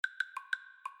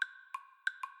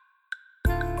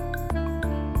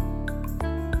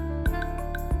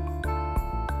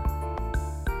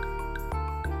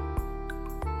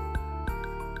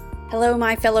Hello,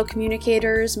 my fellow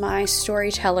communicators, my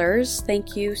storytellers.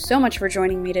 Thank you so much for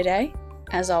joining me today.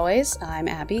 As always, I'm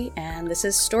Abby, and this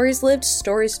is Stories Lived,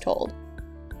 Stories Told.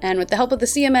 And with the help of the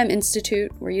CMM Institute,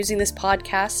 we're using this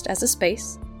podcast as a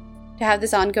space to have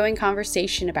this ongoing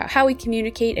conversation about how we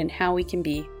communicate and how we can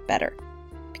be better.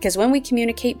 Because when we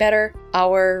communicate better,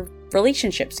 our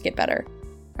relationships get better.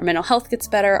 Our mental health gets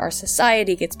better, our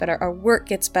society gets better, our work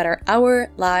gets better,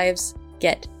 our lives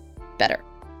get better.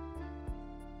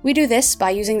 We do this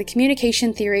by using the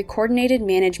communication theory Coordinated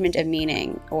Management of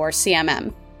Meaning, or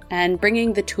CMM, and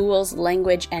bringing the tools,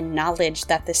 language, and knowledge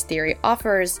that this theory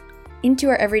offers into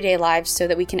our everyday lives so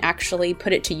that we can actually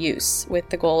put it to use with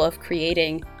the goal of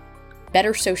creating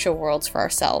better social worlds for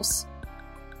ourselves.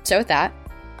 So with that,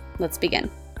 let's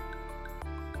begin.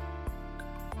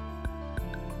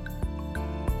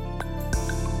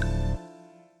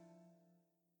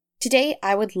 Today,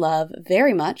 I would love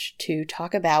very much to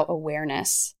talk about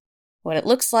awareness, what it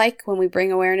looks like when we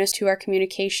bring awareness to our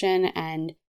communication,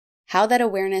 and how that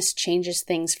awareness changes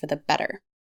things for the better.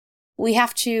 We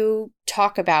have to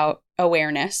talk about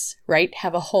awareness, right?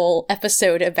 Have a whole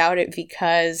episode about it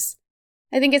because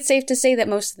I think it's safe to say that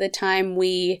most of the time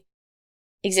we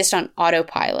exist on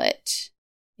autopilot.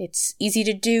 It's easy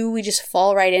to do, we just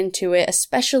fall right into it,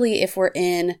 especially if we're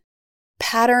in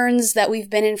patterns that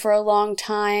we've been in for a long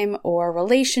time or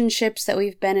relationships that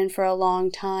we've been in for a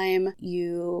long time.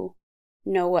 You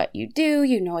know what you do,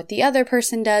 you know what the other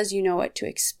person does, you know what to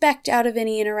expect out of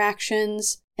any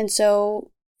interactions. And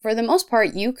so, for the most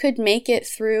part, you could make it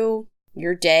through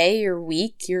your day, your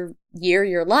week, your year,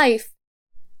 your life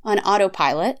on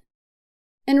autopilot.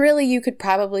 And really, you could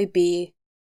probably be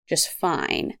just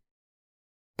fine.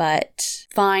 But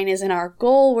fine isn't our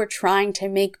goal. We're trying to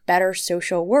make better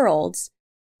social worlds.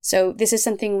 So this is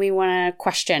something we want to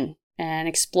question and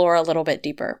explore a little bit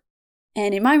deeper.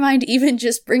 And in my mind, even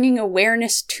just bringing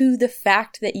awareness to the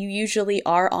fact that you usually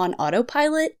are on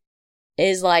autopilot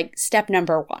is like step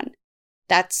number one.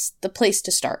 That's the place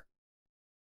to start.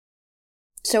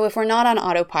 So if we're not on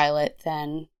autopilot,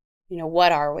 then,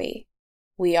 what are we?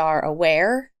 We are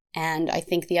aware. And I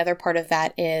think the other part of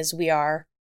that is we are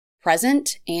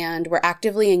present and we're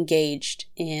actively engaged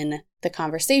in the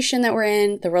conversation that we're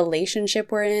in, the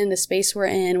relationship we're in, the space we're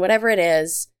in, whatever it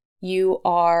is. You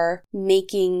are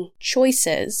making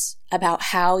choices about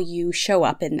how you show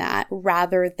up in that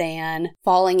rather than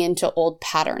falling into old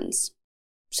patterns.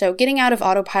 So getting out of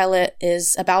autopilot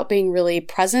is about being really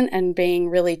present and being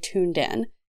really tuned in.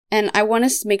 And I want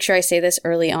to make sure I say this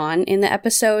early on in the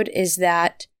episode is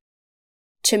that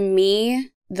to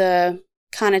me, the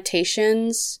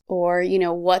connotations or,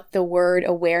 what the word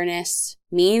awareness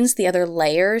means, the other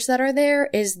layers that are there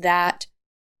is that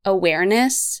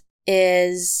awareness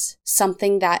is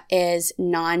something that is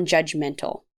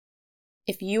non-judgmental.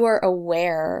 If you are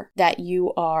aware that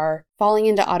you are falling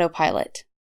into autopilot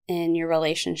in your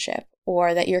relationship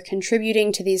or that you're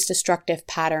contributing to these destructive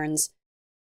patterns,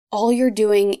 all you're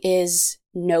doing is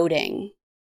noting,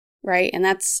 right? And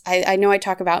that's, I know I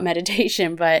talk about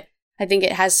meditation, but I think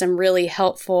it has some really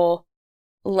helpful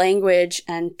language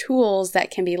and tools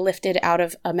that can be lifted out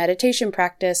of a meditation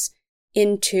practice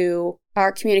into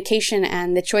our communication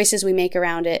and the choices we make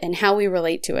around it and how we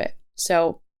relate to it.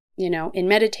 So, in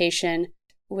meditation,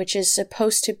 which is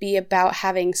supposed to be about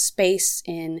having space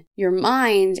in your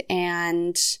mind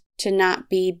and to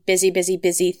not be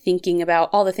busy thinking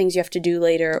about all the things you have to do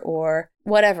later or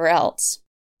whatever else.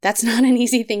 That's not an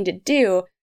easy thing to do.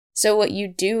 So what you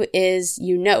do is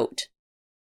you note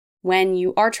when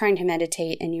you are trying to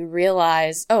meditate and you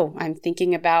realize, oh, I'm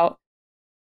thinking about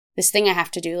this thing I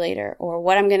have to do later, or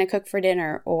what I'm going to cook for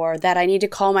dinner, or that I need to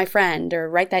call my friend or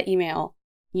write that email.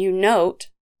 You note,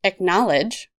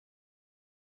 acknowledge,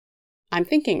 I'm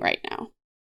thinking right now.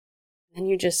 And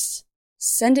you just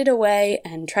send it away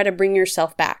and try to bring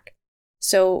yourself back.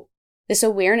 So this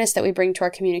awareness that we bring to our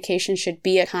communication should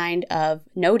be a kind of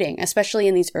noting, especially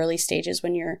in these early stages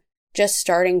when you're just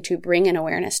starting to bring an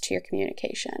awareness to your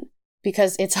communication.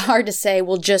 Because it's hard to say,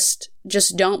 well, just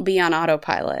don't be on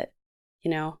autopilot.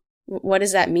 What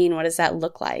does that mean? What does that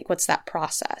look like? What's that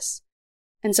process?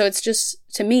 And so it's just,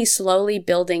 to me, slowly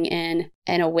building in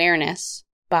an awareness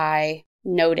by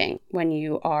noting when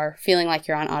you are feeling like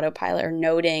you're on autopilot or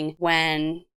noting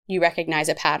when you recognize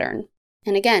a pattern.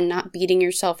 And again, not beating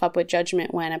yourself up with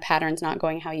judgment when a pattern's not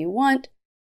going how you want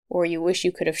or you wish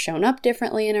you could have shown up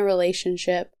differently in a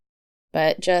relationship,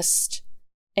 but just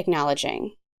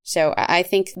acknowledging. So I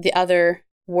think the other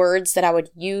words that I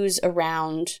would use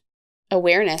around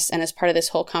awareness and as part of this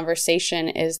whole conversation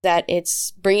is that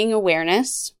it's bringing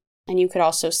awareness, and you could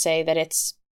also say that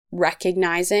it's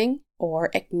recognizing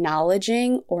or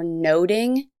acknowledging or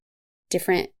noting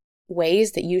different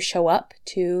ways that you show up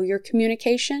to your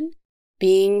communication.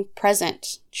 Being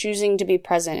present, choosing to be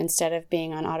present instead of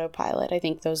being on autopilot. I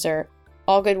think those are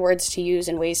all good words to use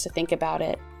and ways to think about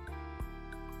it.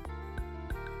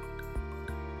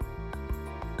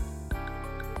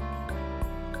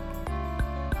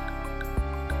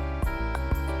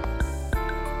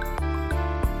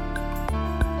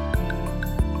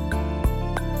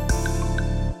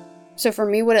 So for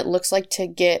me, what it looks like to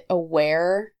get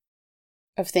aware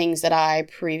of things that I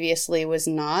previously was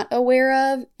not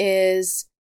aware of is,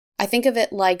 I think of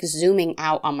it like zooming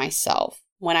out on myself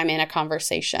when I'm in a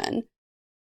conversation.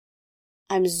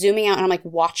 I'm zooming out and I'm like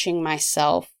watching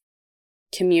myself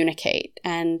communicate.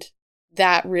 And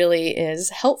that really is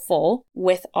helpful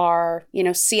with our,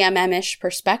 CMM-ish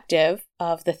perspective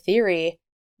of the theory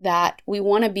that we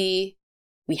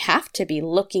have to be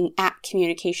looking at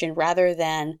communication rather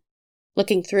than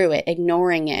looking through it,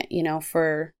 ignoring it,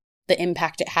 for the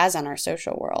impact it has on our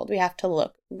social world. We have to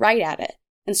look right at it.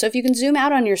 And so if you can zoom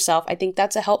out on yourself, I think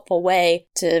that's a helpful way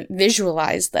to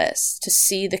visualize this, to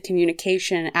see the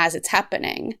communication as it's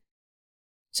happening.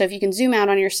 So if you can zoom out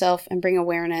on yourself and bring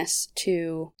awareness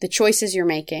to the choices you're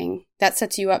making, that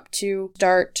sets you up to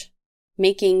start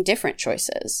making different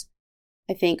choices.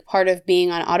 I think part of being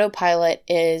on autopilot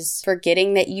is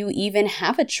forgetting that you even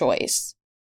have a choice.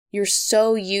 You're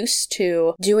so used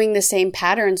to doing the same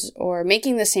patterns or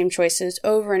making the same choices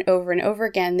over and over and over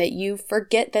again that you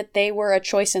forget that they were a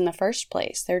choice in the first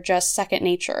place. They're just second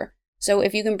nature. So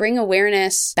if you can bring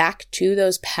awareness back to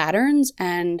those patterns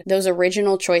and those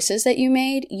original choices that you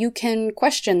made, you can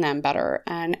question them better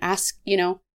and ask,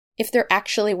 if they're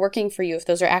actually working for you, if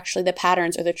those are actually the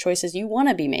patterns or the choices you want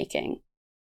to be making.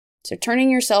 So turning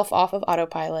yourself off of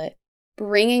autopilot,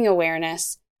 bringing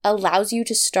awareness, allows you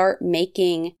to start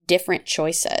making different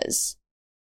choices.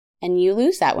 And you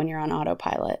lose that when you're on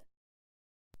autopilot.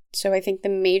 So I think the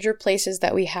major places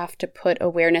that we have to put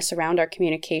awareness around our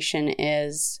communication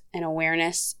is an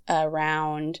awareness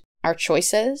around our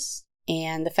choices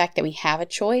and the fact that we have a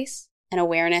choice, an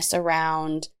awareness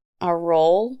around our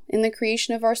role in the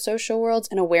creation of our social worlds,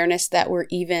 an awareness that we're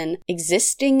even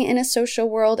existing in a social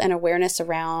world, and awareness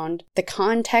around the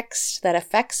context that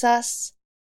affects us.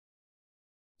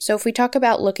 So if we talk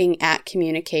about looking at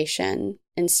communication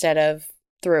instead of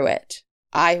through it,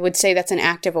 I would say that's an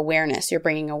act of awareness. You're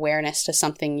bringing awareness to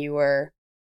something you were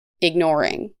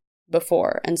ignoring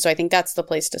before. And so I think that's the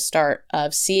place to start,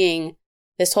 of seeing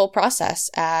this whole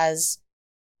process as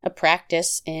a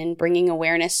practice in bringing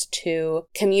awareness to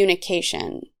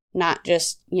communication, not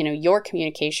just, your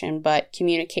communication, but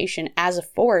communication as a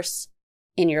force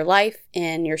in your life,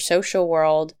 in your social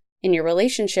world, in your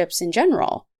relationships in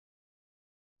general.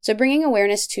 So bringing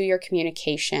awareness to your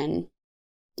communication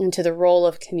and to the role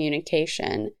of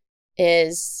communication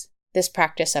is this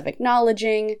practice of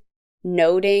acknowledging,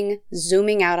 noting,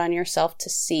 zooming out on yourself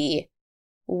to see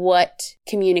what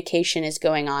communication is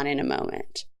going on in a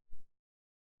moment.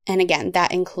 And again,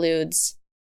 that includes,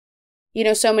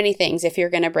 so many things if you're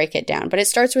going to break it down. But it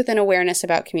starts with an awareness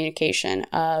about communication,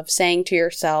 of saying to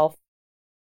yourself,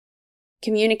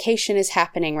 communication is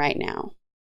happening right now.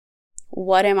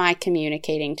 What am I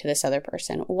communicating to this other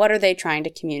person? What are they trying to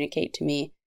communicate to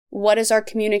me? What does our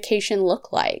communication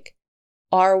look like?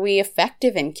 Are we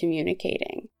effective in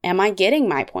communicating? Am I getting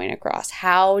my point across?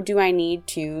 How do I need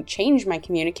to change my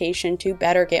communication to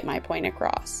better get my point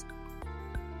across?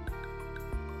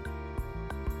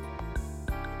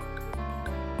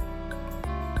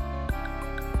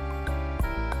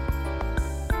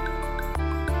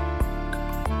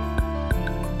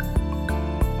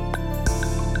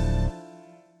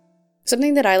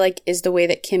 Something that I like is the way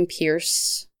that Kim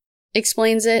Pierce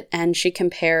explains it, and she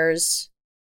compares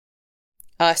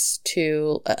us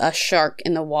to a shark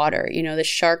in the water. The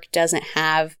shark doesn't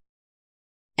have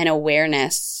an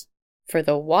awareness for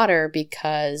the water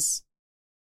because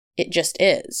it just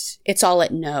is. It's all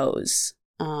it knows.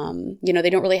 They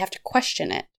don't really have to question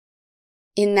it.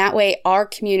 In that way, our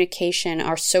communication,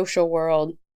 our social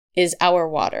world is our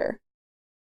water.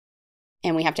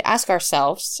 And we have to ask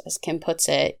ourselves, as Kim puts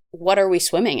it, what are we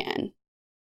swimming in?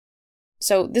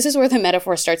 So this is where the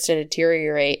metaphor starts to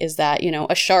deteriorate, is that,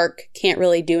 a shark can't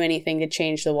really do anything to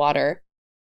change the water,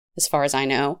 as far as I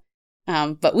know.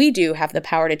 But we do have the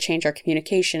power to change our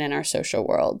communication in our social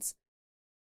worlds.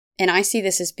 And I see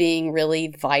this as being really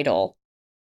vital,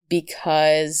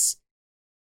 because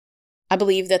I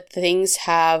believe that things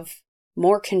have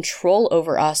more control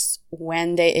over us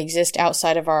when they exist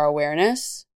outside of our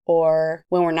awareness, or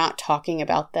when we're not talking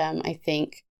about them. I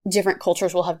think different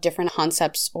cultures will have different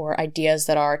concepts or ideas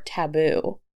that are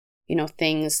taboo.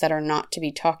 things that are not to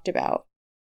be talked about.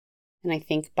 And I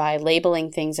think by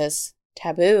labeling things as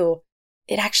taboo,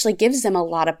 it actually gives them a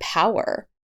lot of power.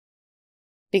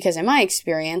 Because in my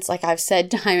experience, like I've said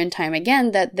time and time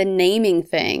again, that the naming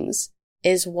things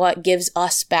is what gives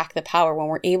us back the power when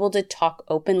we're able to talk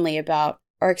openly about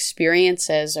our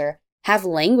experiences or have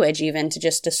language even to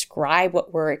just describe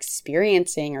what we're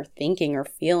experiencing or thinking or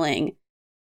feeling.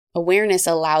 Awareness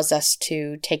allows us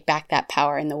to take back that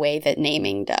power in the way that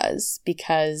naming does,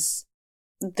 because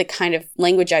the kind of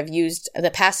language I've used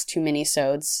the past 2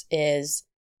 minisodes is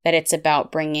that it's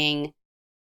about bringing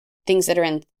things that are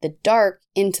in the dark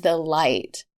into the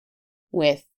light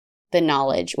with the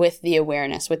knowledge, with the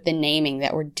awareness, with the naming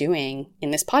that we're doing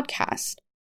in this podcast.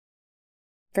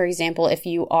 For example, if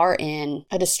you are in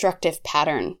a destructive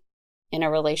pattern in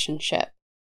a relationship,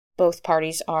 both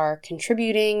parties are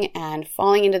contributing and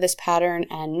falling into this pattern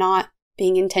and not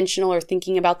being intentional or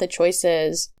thinking about the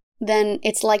choices, then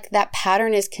it's like that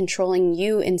pattern is controlling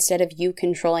you instead of you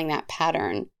controlling that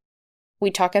pattern. We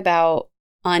talk about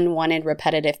unwanted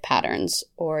repetitive patterns,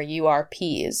 or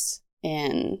URPs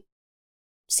in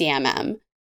CMM.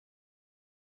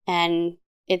 And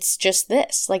it's just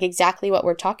this, like exactly what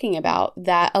we're talking about,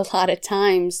 that a lot of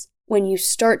times when you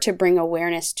start to bring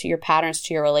awareness to your patterns,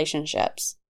 to your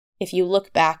relationships, if you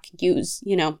look back, use,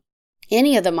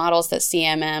 any of the models that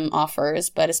CMM offers,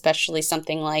 but especially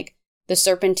something like the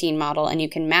serpentine model, and you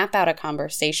can map out a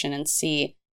conversation and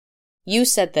see, you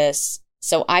said this,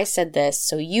 so I said this,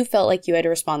 so you felt like you had to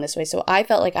respond this way, so I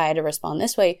felt like I had to respond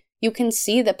this way. You can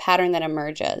see the pattern that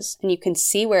emerges, and you can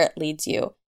see where it leads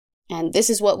you. And this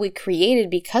is what we created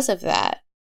because of that.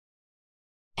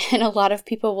 And a lot of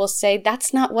people will say,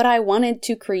 that's not what I wanted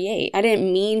to create. I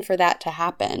didn't mean for that to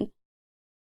happen.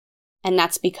 And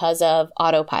that's because of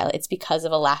autopilot. It's because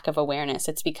of a lack of awareness.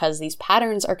 It's because these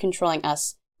patterns are controlling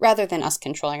us rather than us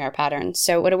controlling our patterns.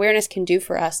 So what awareness can do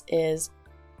for us is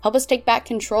help us take back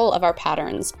control of our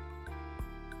patterns.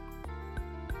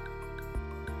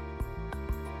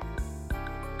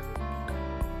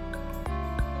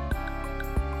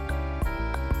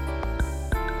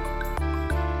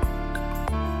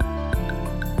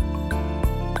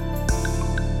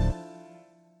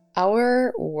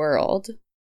 Our world,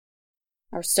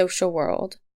 our social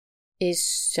world, is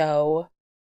so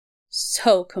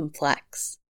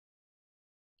complex.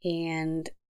 And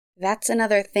that's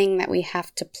another thing that we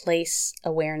have to place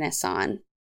awareness on.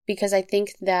 Because I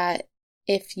think that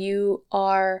if you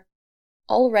are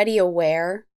already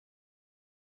aware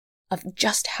of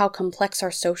just how complex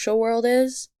our social world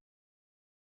is,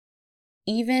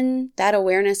 even that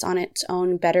awareness on its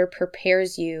own better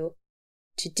prepares you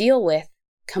to deal with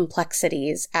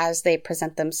complexities as they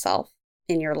present themselves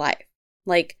in your life.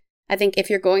 Like, I think if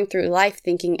you're going through life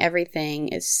thinking everything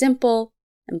is simple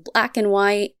and black and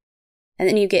white, and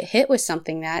then you get hit with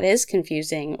something that is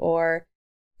confusing or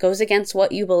goes against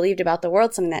what you believed about the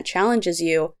world, something that challenges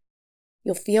you,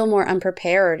 you'll feel more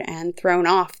unprepared and thrown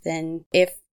off than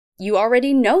if you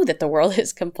already know that the world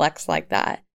is complex like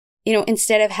that.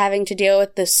 Instead of having to deal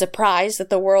with the surprise that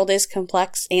the world is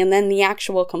complex and then the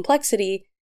actual complexity,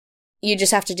 you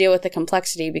just have to deal with the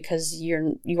complexity because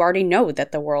you already know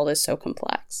that the world is so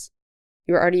complex.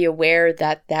 You're already aware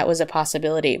that that was a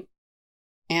possibility.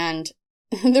 And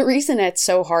the reason it's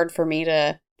so hard for me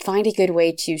to find a good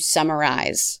way to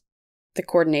summarize the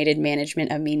coordinated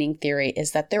management of meaning theory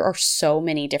is that there are so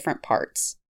many different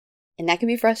parts. And that can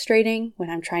be frustrating when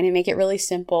I'm trying to make it really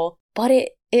simple, but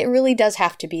it really does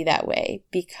have to be that way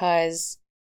because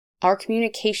our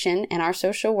communication and our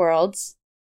social worlds,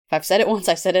 if I've said it once,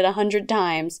 I've said it 100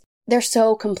 times, they're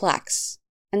so complex.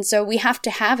 And so we have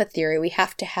to have a theory. We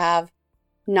have to have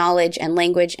knowledge and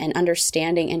language and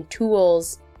understanding and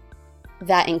tools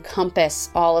that encompass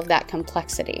all of that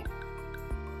complexity.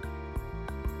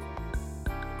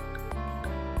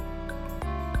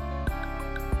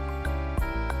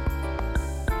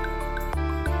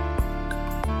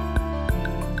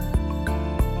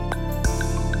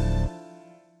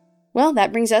 Well,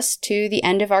 that brings us to the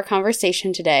end of our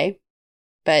conversation today.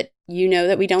 But you know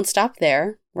that we don't stop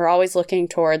there. We're always looking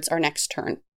towards our next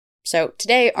turn. So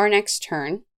today, our next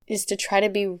turn is to try to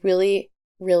be really,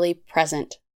 really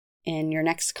present in your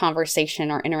next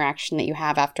conversation or interaction that you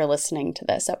have after listening to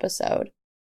this episode.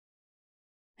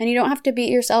 And you don't have to beat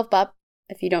yourself up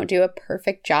if you don't do a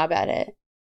perfect job at it.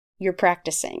 You're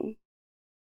practicing.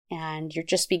 And you're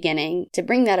just beginning to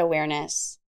bring that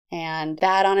awareness. And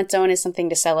that on its own is something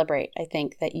to celebrate. I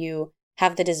think that you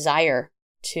have the desire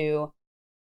to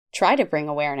try to bring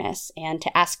awareness and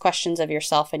to ask questions of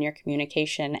yourself and your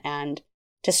communication and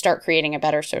to start creating a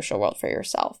better social world for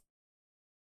yourself.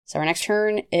 So our next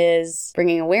turn is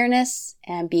bringing awareness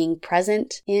and being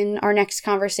present in our next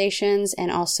conversations,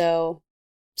 and also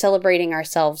celebrating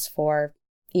ourselves for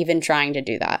even trying to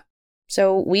do that.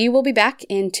 So we will be back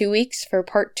in 2 weeks for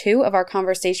part 2 of our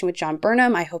conversation with John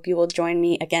Burnham. I hope you will join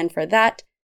me again for that.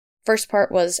 First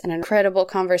part was an incredible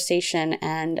conversation,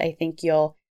 and I think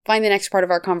you'll find the next part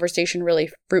of our conversation really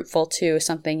fruitful too,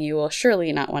 something you will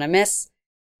surely not want to miss.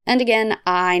 And again,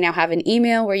 I now have an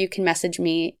email where you can message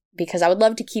me, because I would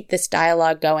love to keep this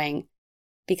dialogue going,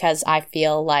 because I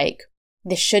feel like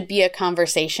this should be a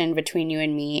conversation between you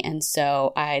and me, and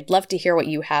so I'd love to hear what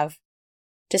you have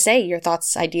to say, your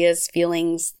thoughts, ideas,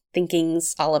 feelings,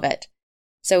 thinkings, all of it.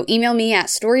 So email me at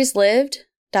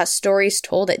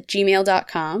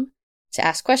storieslived.storiestold@gmail.com to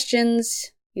ask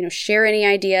questions, share any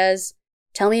ideas,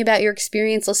 tell me about your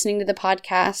experience listening to the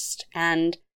podcast,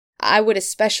 and I would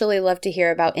especially love to hear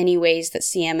about any ways that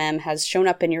CMM has shown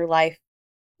up in your life,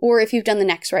 or if you've done the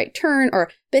next right turn or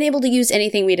been able to use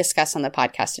anything we discuss on the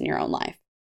podcast in your own life.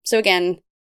 So again,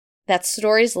 that's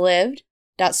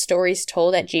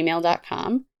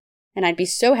storieslived.storiestold@gmail.com, and I'd be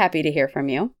so happy to hear from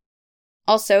you.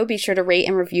 Also, be sure to rate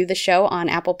and review the show on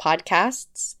Apple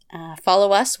Podcasts.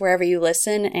 Follow us wherever you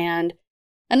listen, and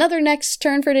another next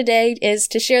turn for today is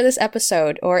to share this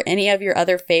episode or any of your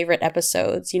other favorite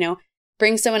episodes.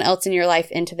 Bring someone else in your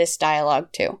life into this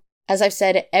dialogue too. As I've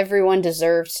said, everyone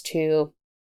deserves to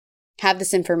have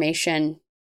this information,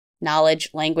 knowledge,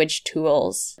 language,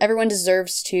 tools. Everyone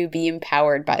deserves to be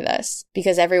empowered by this,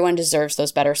 because everyone deserves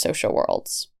those better social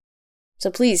worlds.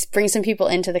 So please bring some people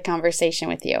into the conversation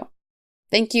with you.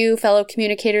 Thank you, fellow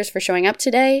communicators, for showing up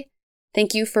today.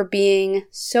 Thank you for being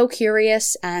so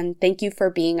curious, and thank you for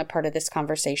being a part of this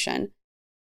conversation.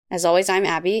 As always, I'm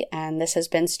Abby, and this has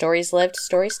been Stories Lived,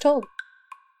 Stories Told.